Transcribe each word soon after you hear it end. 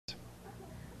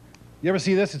You ever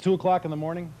see this at 2 o'clock in the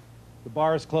morning? The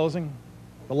bar is closing.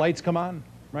 The lights come on,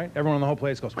 right? Everyone in the whole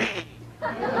place goes.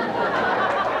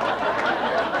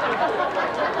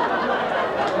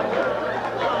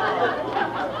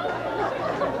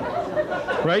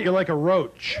 Right? You're like a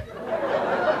roach.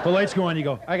 The lights go on, you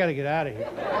go, I gotta get out of here.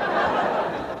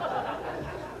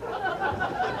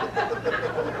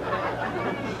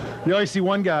 You always see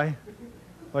one guy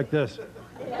like this.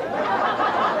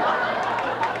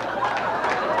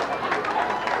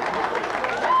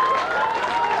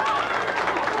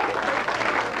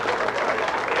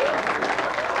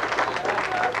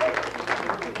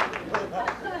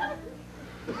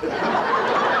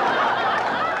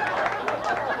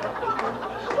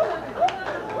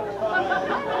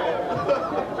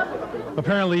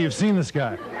 Apparently you've seen this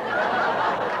guy.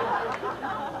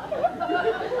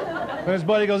 And his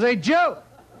buddy goes, hey, Joe,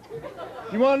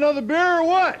 you want another beer or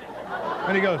what?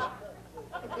 And he goes,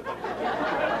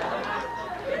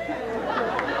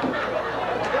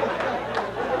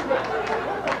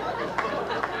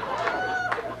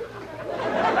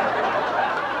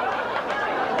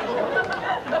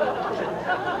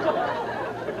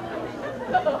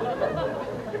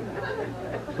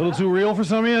 a little too real for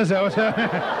some of you? Is that what's happening?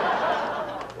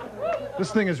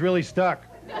 This thing is really stuck.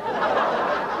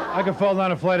 I could fall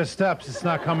down a flight of steps. It's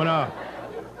not coming off.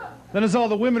 Then as all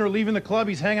the women are leaving the club,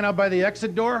 he's hanging out by the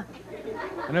exit door.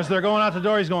 And as they're going out the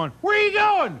door, he's going, where are you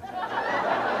going?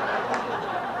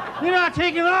 You're not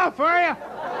taking off, are you?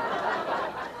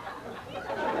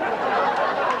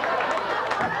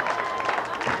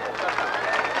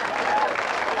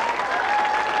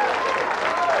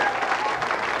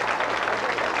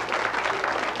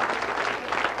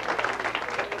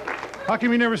 How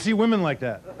come you never see women like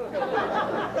that?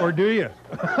 Or do you?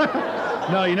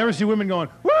 No, you never see women going,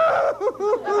 woo!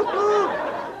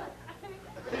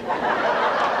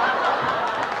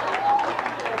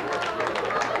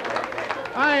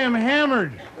 I am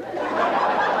hammered.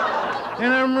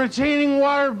 And I'm retaining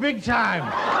water big time.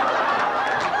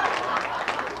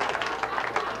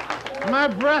 My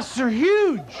breasts are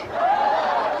huge.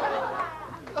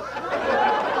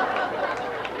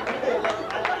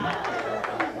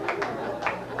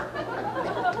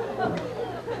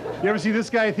 You ever see this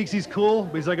guy who thinks he's cool,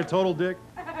 but he's like a total dick?